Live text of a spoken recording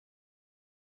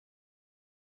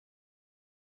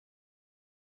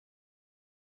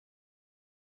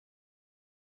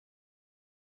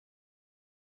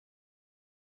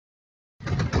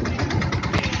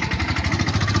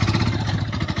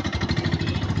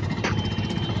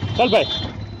चल भाई.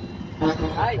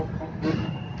 Hi.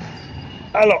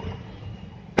 Hello.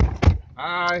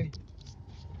 Hi.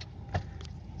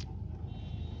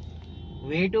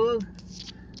 Way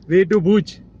to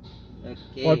Bhuj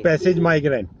okay. or Passage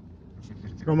Migrant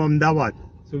from Ahmedabad.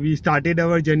 So we started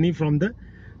our journey from the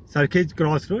Sarkhej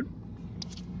Crossroad.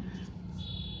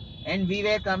 And we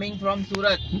were coming from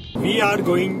Surat. We are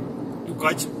going to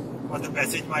Kutch for the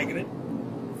Passage Migrant.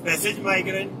 Passage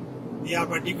Migrant, they are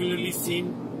particularly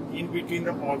seen in between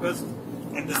the August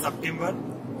and the September.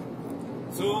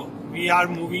 So we are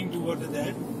moving towards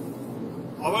that.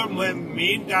 Our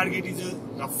main target is a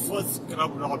Rufoust-tailed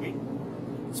Scrub-Robin,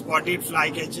 spotted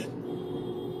Flycatcher,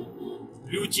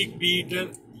 Blue-cheeked Bee-eater,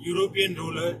 European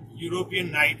roller,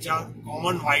 European nightjar,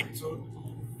 common whitethroat,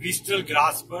 crystal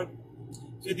grassbird.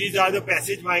 So these are the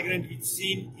passage migrants which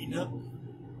seen in a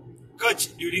Kutch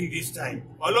during this time.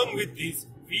 Along with this,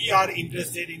 we are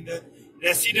interested in the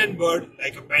resident bird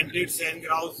like a banded sand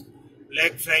grouse,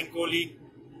 black francolin,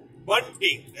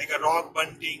 bunting like a rock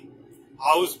bunting,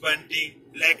 house bunting,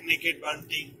 black naked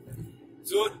bunting.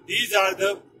 So these are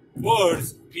the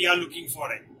birds we are looking for.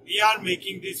 We are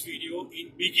making this video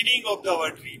in beginning of our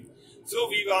trip. So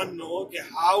we want to know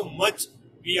how much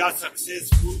we are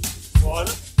successful for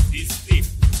this trip.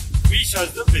 Wish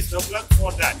us the best of luck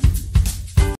for that.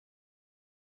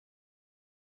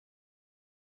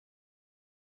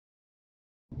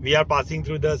 We are passing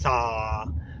through the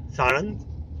Sanand,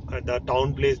 the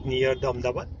town place near the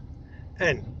Ahmedabad,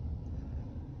 and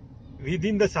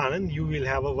within the Sanand you will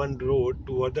have one road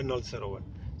toward the Nal Sarovar.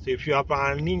 So if you are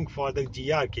planning for the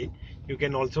GRK, you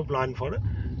can also plan for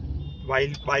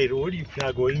while by road. If you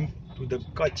are going to the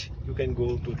Kutch, you can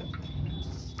go to the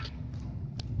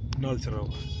Nal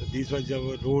Sarovar. So this was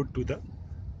our road to the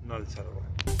Nal Sarovar.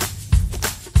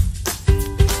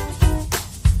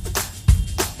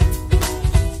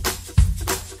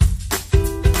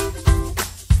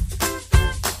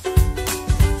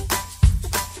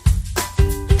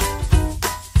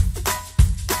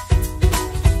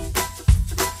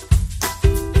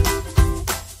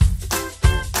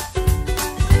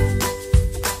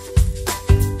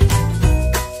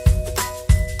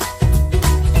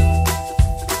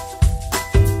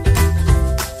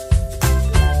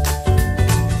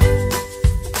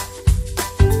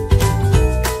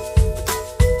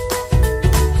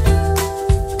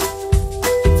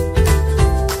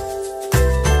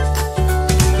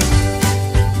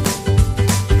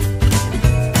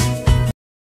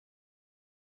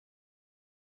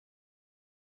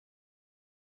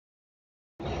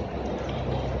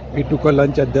 We took a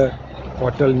lunch at the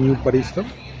hotel New Parishram,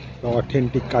 the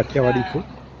authentic Kathiawadi food.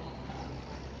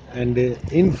 And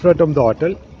in front of the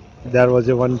hotel, there was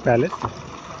one palace,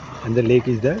 and the lake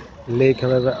is there. Lake,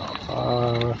 however,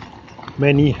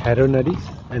 many heronaries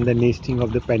and the nesting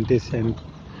of the pentas and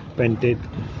pented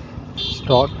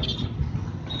stork.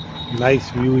 Nice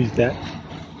view is there.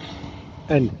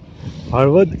 And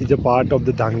Harvad is a part of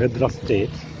the Dhangadra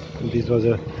state. This was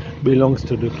belongs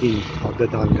to the king of the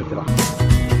Dhangadra.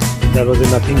 There was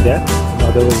nothing there.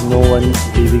 Now there was no one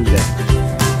living there.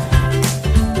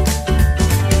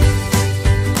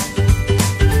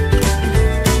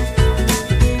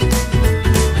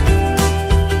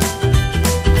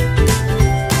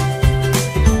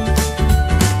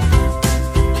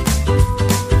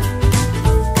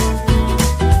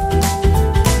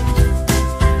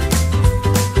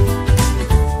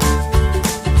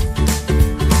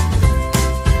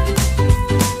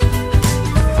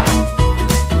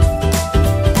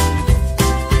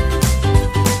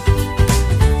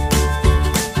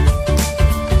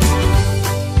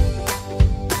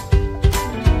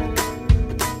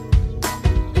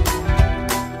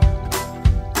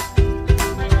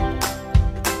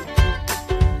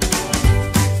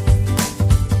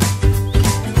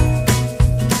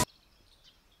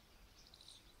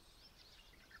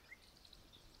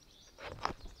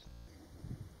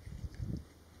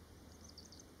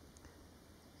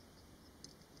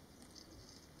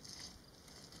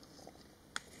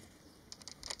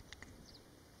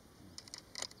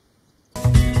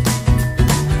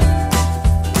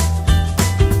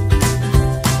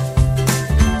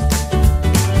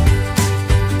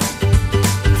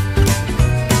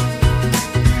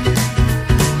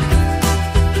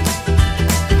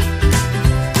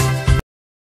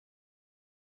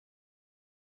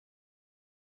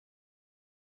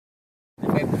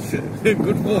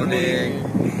 Good morning.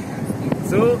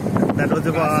 So that was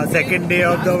the second day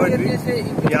of our trip.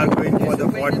 We are going for the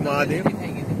Fort Mahadev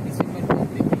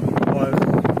or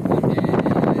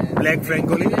Black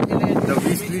Francolin, the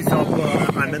wishlist of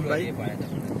Anand Bhai.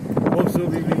 Hope so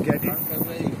we will get it.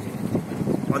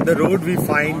 On the road we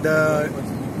find the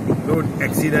road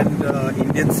accident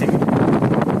Indian ship.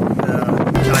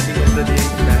 Starting of the day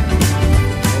back.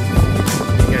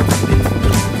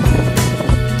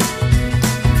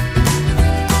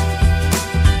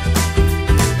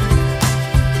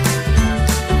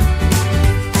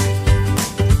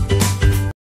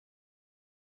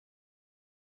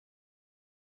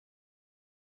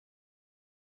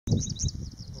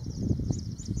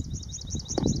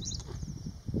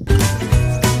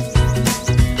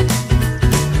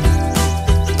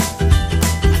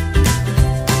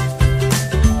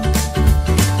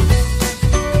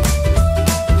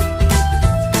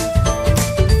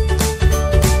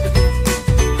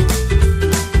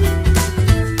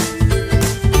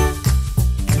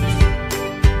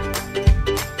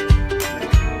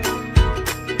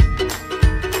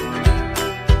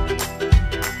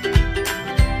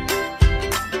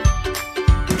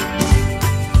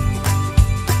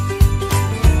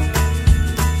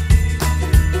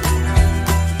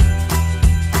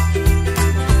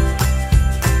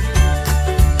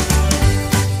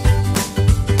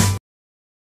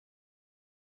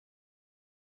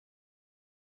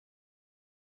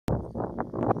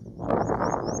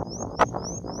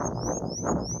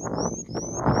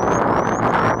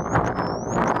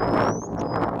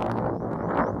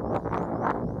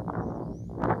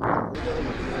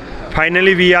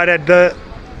 Finally, we are at the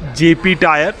JP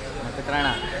tire,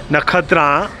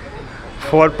 Nakhatrana,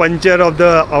 for puncture of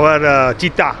our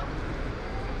cheetah.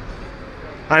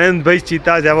 Anand bhai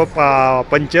cheetahs have a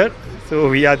puncture, so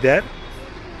we are there.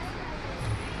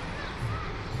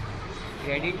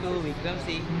 Credit to Vikram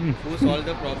Singh who solved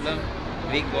the problem.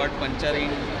 We got puncture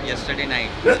in yesterday night.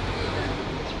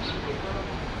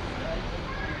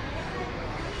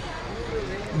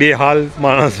 बेहाल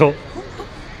मानसो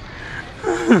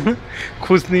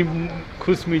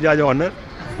खुश मिजाज honour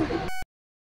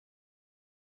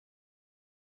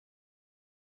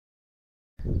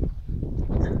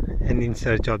and in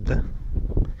search of the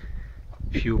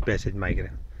few passage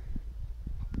migrant.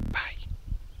 Bye.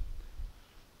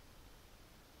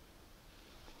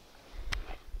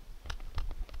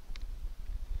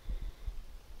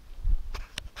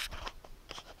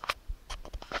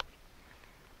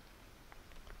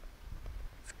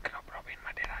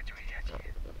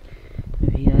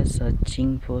 We are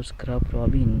searching for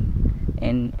Scrub-Robin,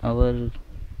 and our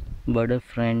bird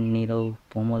friend Nirav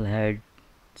Pomal had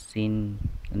seen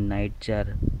a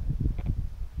nightjar,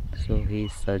 so he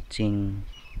is searching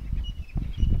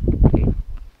it.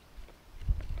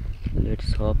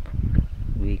 Let's hope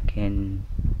we can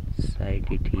sight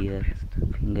it here.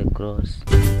 Finger crossed.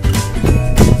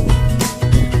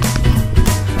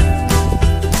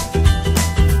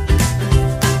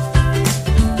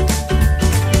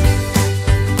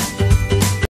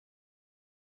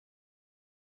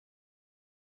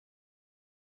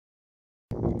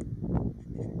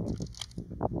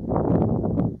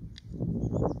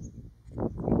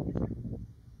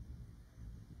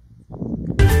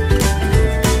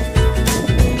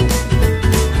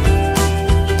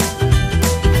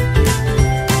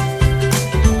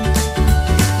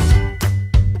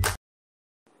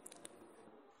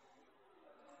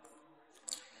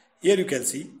 Here you can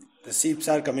see the sheep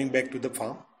are coming back to the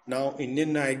farm. Now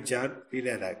Indian nightjar will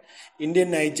arrive.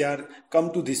 Indian nightjar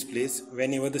come to this place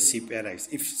whenever the sheep arrives.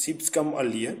 If sheep come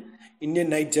earlier, Indian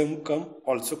nightjar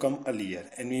also come earlier,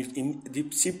 and if the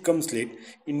sheep comes late,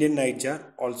 Indian nightjar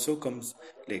also comes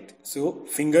late. So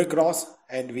finger cross,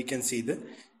 and we can see the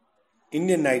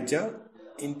Indian nightjar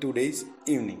in today's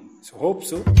evening. So hope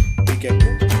so we get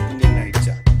the Indian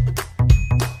nightjar.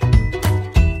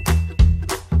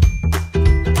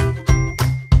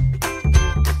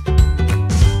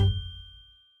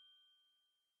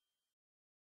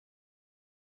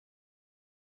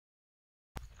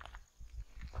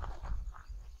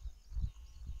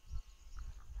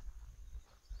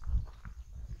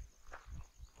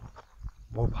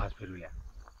 बहुत fast फिर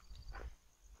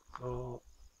So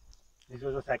this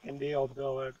was the second day of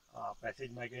our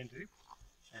passage migrant trip,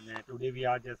 and today we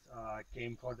are just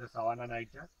came for the Savannah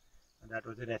nightjar. That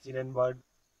was a resident bird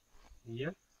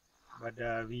here, but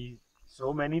we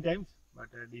saw many times, but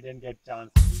didn't get chance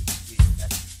to see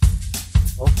that.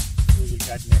 Hope we will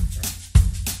catch next time.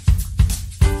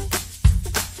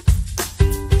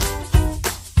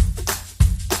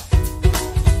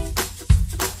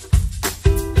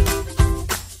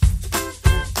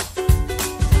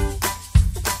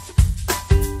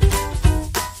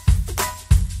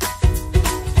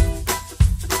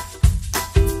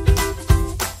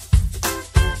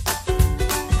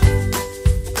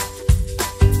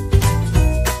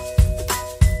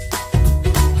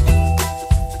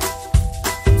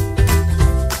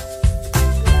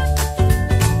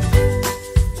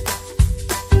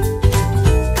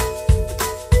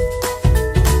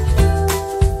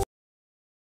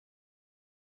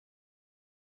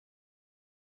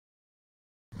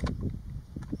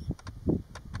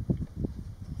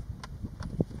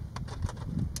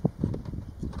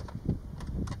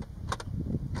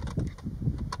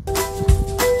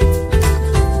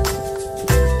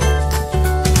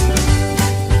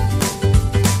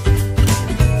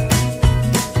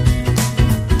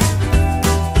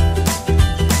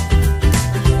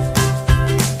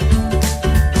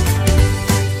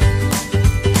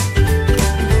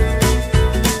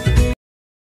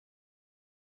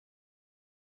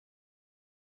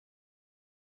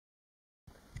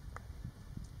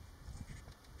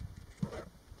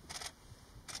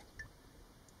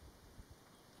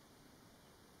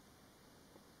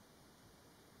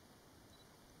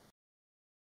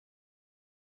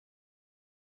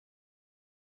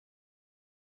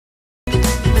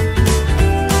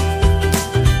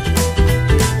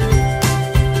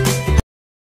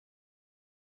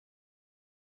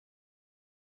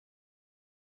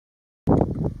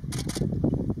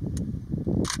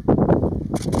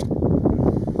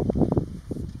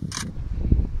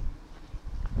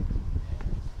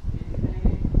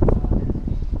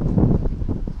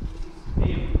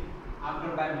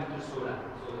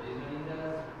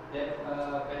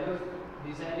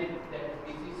 decided that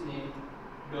this is named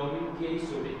Dominique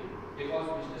Soda because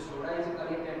Mr. Soda is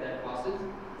collected that fossils.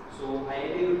 So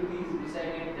IIT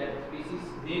decided that this is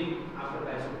named after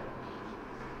Soda.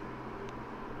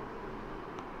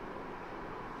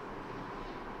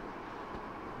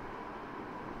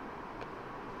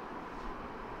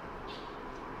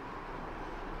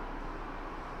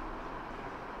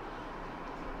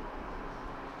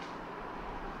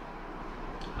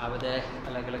 આ બધા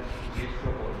અલગ અલગ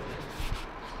gastro pole છે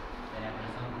તેને આપણે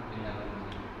સમજી લેવાનું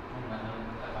હું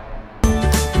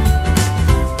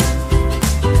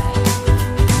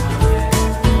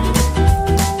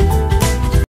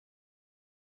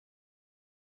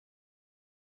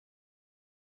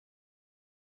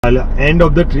End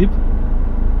of the trip,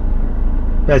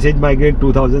 Passage Migrant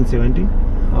 2017.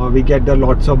 We get the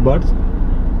lots of birds.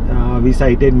 We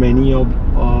sighted many of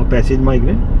Passage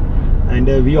Migrant,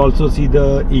 and we also see the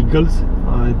eagles,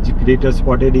 greater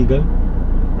spotted eagle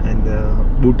and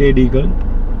booted eagle.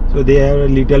 So they are a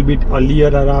little bit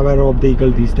earlier arrival of the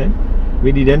eagle this time.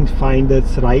 We didn't find the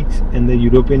shrikes and the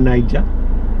European nightjar.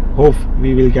 Hope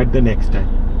we will get the next time.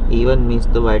 even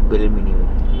missed the white-billed minnow.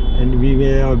 And we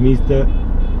will miss the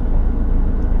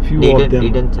few of them.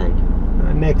 Hidden side.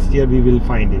 Next year we will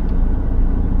find it.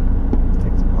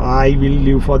 I will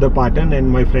leave for the pattern and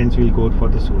my friends will go for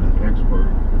the soda. Thanks for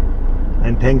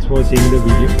And thanks for seeing the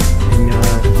video and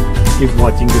keep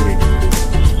watching the video.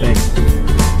 Thanks.